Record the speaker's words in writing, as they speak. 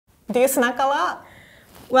Do you snack a lot?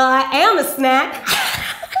 Well, I am a snack.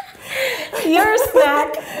 You're a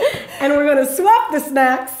snack. And we're gonna swap the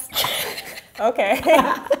snacks. Okay.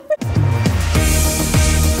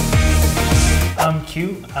 I'm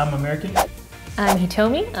cute, I'm American. I'm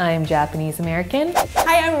Hitomi, I'm Japanese American.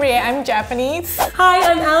 Hi, I'm Rie, I'm Japanese. Hi,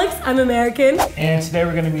 I'm Alex, I'm American. And today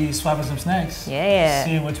we're gonna be swapping some snacks. Yeah.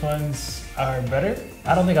 Seeing which ones are better.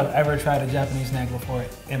 I don't think I've ever tried a Japanese snack before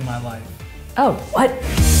in my life. Oh, what?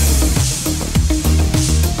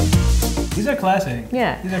 These are classic.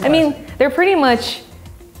 Yeah. These are classic. I mean, they're pretty much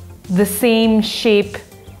the same shape,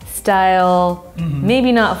 style,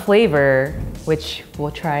 maybe not flavor, which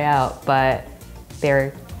we'll try out, but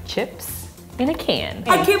they're chips in a can.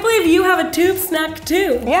 I can't believe you have a tube snack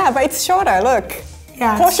too. Yeah, but it's shorter, look.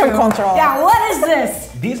 Yeah, Portion control. Yeah, what is this?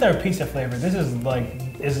 These are pizza flavor. This is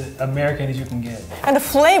like as American as you can get. And the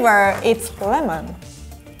flavor, it's lemon.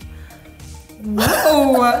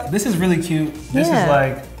 Oh, This is really cute. This is Yeah.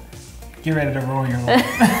 like, get ready to roll your life.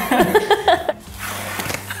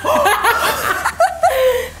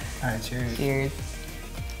 All right, cheers. Cheers.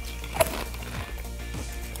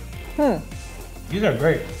 These are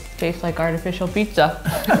great. Tastes like artificial pizza.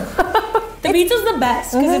 the pizza's the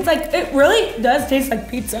best because it's like, it really does taste like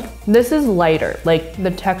pizza. This is lighter, like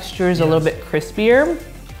the texture is a little bit crispier.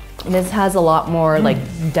 This has a lot more like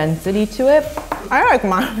density to it. I like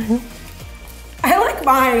mine. I like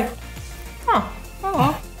mine. Huh.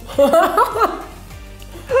 Oh.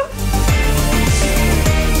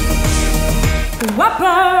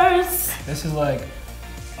 Whoppers! This is like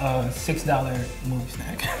a $6 movie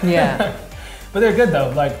snack. Yeah. But they're good though.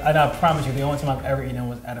 Like, and I promise you, the only time I've ever eaten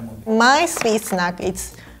was at a movie. My sweet snack,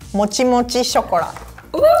 it's mochi mochi chocolate.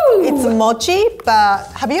 Ooh! It's mochi, but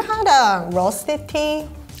have you had a roasted tea?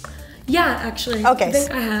 Yeah, actually. Okay. I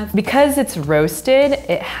think I have. Because it's roasted,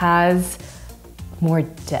 it has more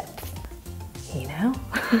depth, you know?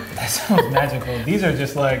 That sounds magical. These are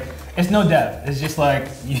just like, it's no depth. It's just like,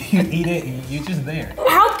 you eat it and you're just there.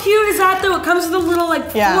 How cute is that though? It comes with a little like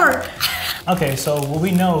fork. Okay, so what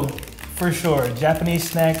we know for sure, Japanese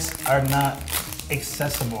snacks are not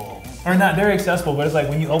accessible. Or not, they're accessible, but it's like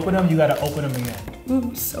when you open them, you gotta open them again.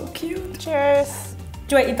 Ooh, so cute. Cheers.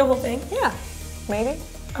 Do I eat the whole thing? Yeah, maybe.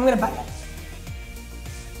 I'm gonna bite it.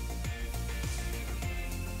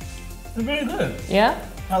 They're very good. Yeah?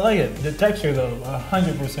 I like it. The texture though,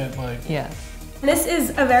 100% like. Yeah. This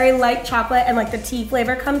is a very light chocolate and like the tea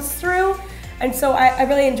flavor comes through. And so I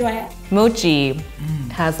really enjoy it. Mochi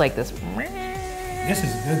has like this. This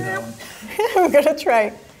is good though. I'm gonna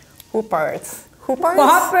try Whoopers. Whoopers?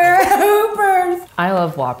 Whopper Hoopers! I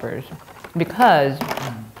love Whoppers because,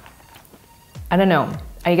 I don't know,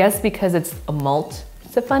 I guess because it's a malt.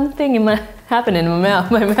 It's a fun thing in happen in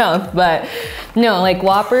my mouth, but no, like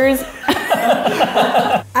Whoppers.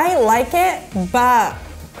 I like it, but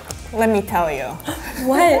let me tell you.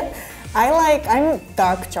 What? I'm a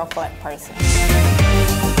dark chocolate person.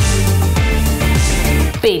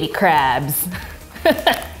 Baby crabs.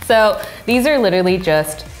 So these are literally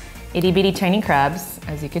just itty bitty tiny crabs,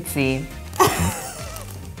 as you could see.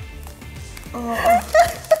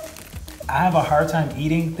 I have a hard time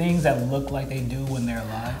eating things that look like they do when they're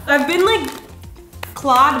alive. I've been like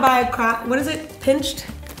clawed by a crab. What is it? Pinched?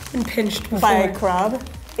 Been pinched before. By a crab.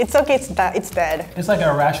 It's okay, it's dead. It's like an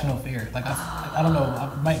irrational fear. Like, I don't know, I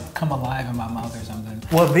might come alive in my mouth or something.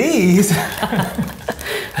 Well, these are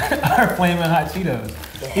Flamin' Hot Cheetos.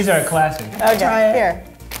 These are a classic. Okay, Try it. here.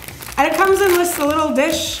 And it comes in this little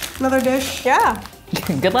dish, another dish. Yeah.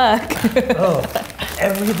 Good luck. Oh,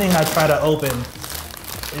 everything I try to open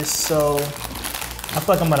is so, I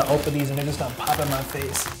feel like I'm gonna open these and they're just gonna pop in my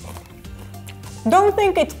face. Don't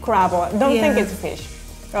think it's crab or don't think Yeah. it's fish.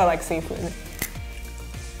 Or like seafood.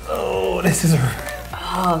 Oh, this is,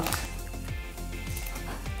 Oh,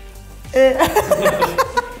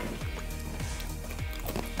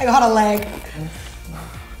 I got a leg.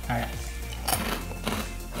 all right.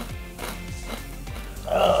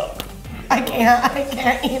 I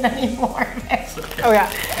can't eat anymore. Oh yeah.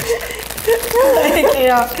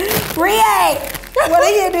 Rie! What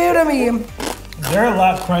did you do to me? They're a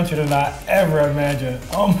lot crunchier than I ever imagined.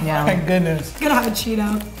 Oh my Yeah. goodness. I'm gonna have a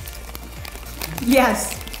Cheeto.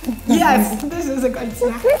 Yes. Yes, this is a good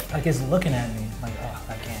snack. Like it's looking at me, like, oh,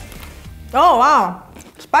 I can't. Oh wow.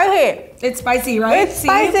 Spicy. It's spicy, right? It's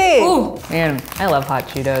spicy. Ooh. man, I love hot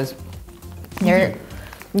Cheetos.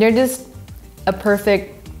 They're just a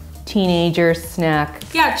perfect teenager snack.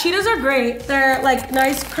 Yeah, Cheetos are great. They're like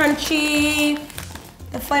nice, crunchy.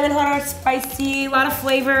 The Flamin' Hot are spicy, a lot of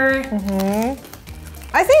flavor.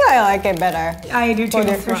 I think I like it better. I do too,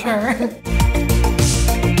 this for one. sure.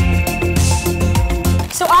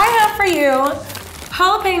 So I have for you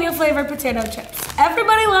jalapeno flavored potato chips.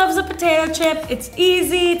 Everybody loves a potato chip. It's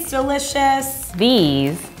easy, it's delicious.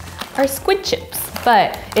 These are squid chips,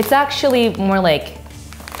 but it's actually more like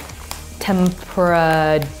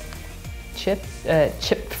tempura chip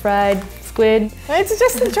fried squid. It's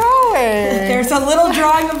just a drawing. There's a little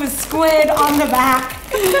drawing of a squid on the back.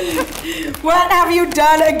 What have you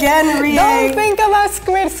done again, Rie? Don't think about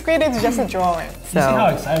squid. Squid is just a drawing. You see how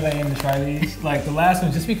excited I am to try these? Like the last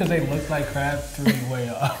one, just because they look like crab, threw me way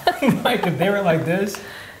off. Like if they were like this,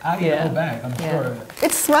 I'd go back, I'm sure.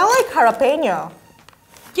 It smells like jalapeno.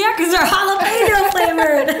 Yeah, because they're jalapeno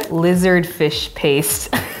flavored. Lizard fish paste.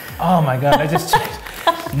 Oh my God, I just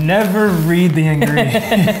never read the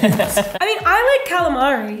ingredients. I mean, I like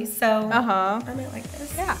calamari, so I might like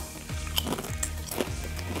this. Yeah.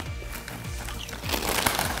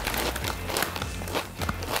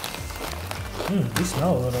 These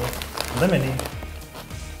smell a little lemony.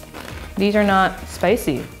 These are not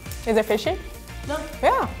spicy. Is it fishy? No,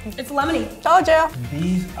 Yeah. it's lemony. Told you.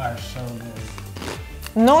 These are so good.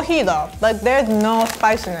 No heat though. Like there's no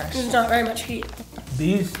spiciness. There's not very much heat.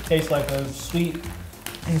 These taste like a sweet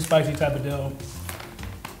and spicy type of deal.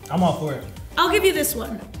 I'm all for it. I'll give you this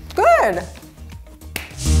one. Good.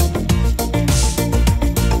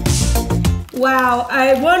 Wow,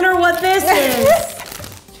 I wonder what this is.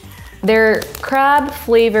 They're crab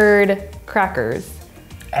flavored crackers.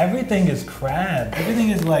 Everything is crab. Everything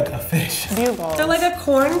is like a fish. Bugles. They're like a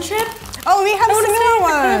corn chip. Oh, we have a similar They're kind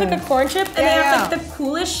one. of like a corn chip, and they have like the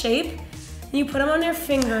coolest shape. You put them on your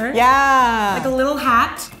finger. Yeah. Like a little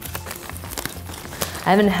hat. I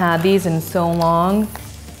haven't had these in so long.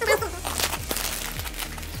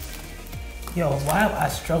 Yo, why I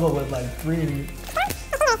struggle with like 3 of these?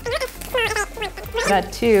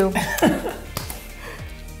 Got 2.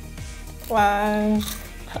 1,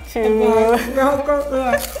 2.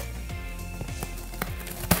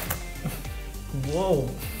 Whoa.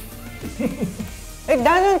 It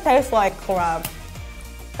doesn't taste like crab.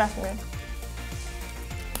 Trust me.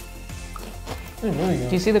 It's really Do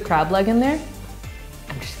good. you see the crab leg in there?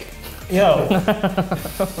 Yo, Yeah,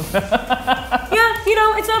 you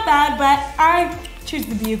know, it's not bad, but I choose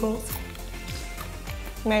the bugles.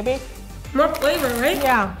 Maybe. More flavor, right?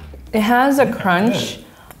 Yeah. It has a crunch,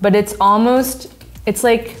 but it's almost, it's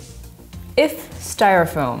like if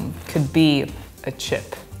styrofoam could be a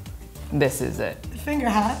chip, this is it. Finger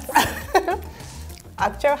hats.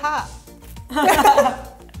 Actual hat.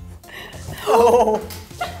 Oh.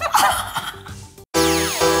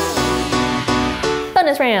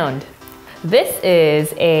 Bonus round. This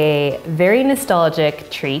is a very nostalgic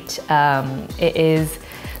treat. It is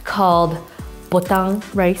called botang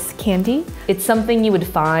rice candy. It's something you would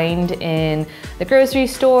find in the grocery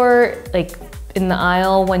store, like in the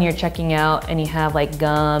aisle when you're checking out and you have like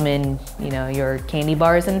gum and your candy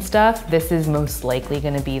bars and stuff. This is most likely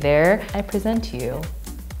gonna be there. I present to you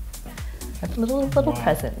a little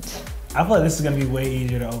present. I feel like this is gonna be way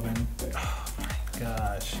easier to open. Oh my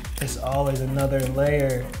gosh, it's always another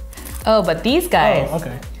layer. Oh, but these guys, Oh,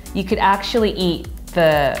 okay. you could actually eat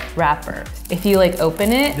the wrapper. If you like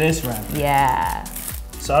open it, This wrapper. yeah.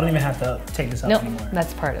 So I don't even have to take this out Nope, anymore.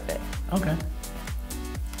 that's part of it. Okay.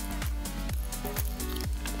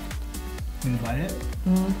 Can you bite it?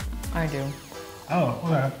 I do. Oh,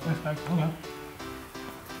 okay. Okay.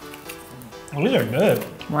 Well, these are good.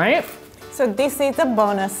 Right? So this is a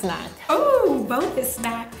bonus snack. Ooh, bonus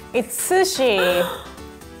snack. It's sushi,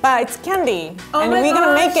 but it's candy. Oh and my we're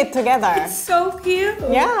gonna gosh. make it together. It's so cute.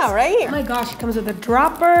 Yeah, Oh right? my gosh, it comes with a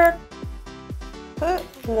dropper. Put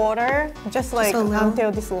water, just like a little?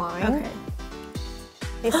 until this line. Okay.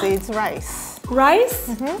 This is rice. Rice?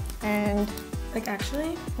 And Like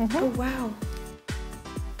actually? Oh wow.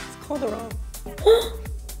 it's called roll.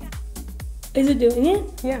 Is it doing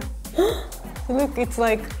it? Yeah. Look, it's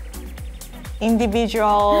like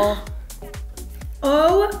individual.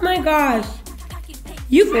 Oh my gosh.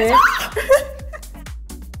 You guys.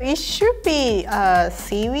 It should be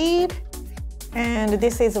seaweed. And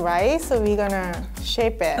this is rice, so we're gonna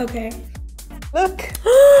shape it. Okay. Look.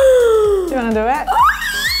 Do you wanna do it?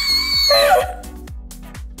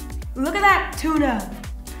 Look at that tuna.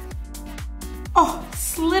 Oh,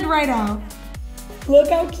 slid right out. Look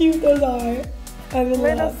how cute those are. I'm in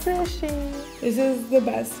Little love. sushi. This is the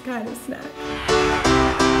best kind of snack.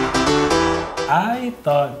 I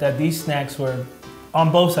thought that these snacks were,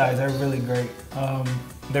 on both sides, they're really great.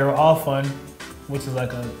 They were all fun, which is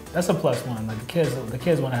like that's a plus one. Like the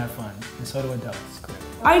kids want to have fun, and so do adults. Great.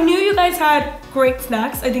 I knew you guys had great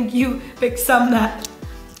snacks. I think you picked some that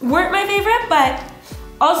weren't my favorite, but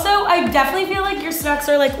Also, I definitely feel like your snacks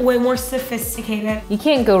are like way more sophisticated. You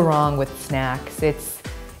can't go wrong with snacks.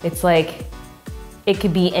 It's like, it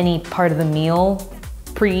could be any part of the meal,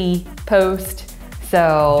 pre, post,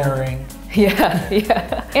 so. During.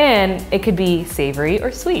 Yeah. And it could be savory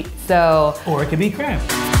or sweet, so. Or it could be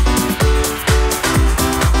cramped.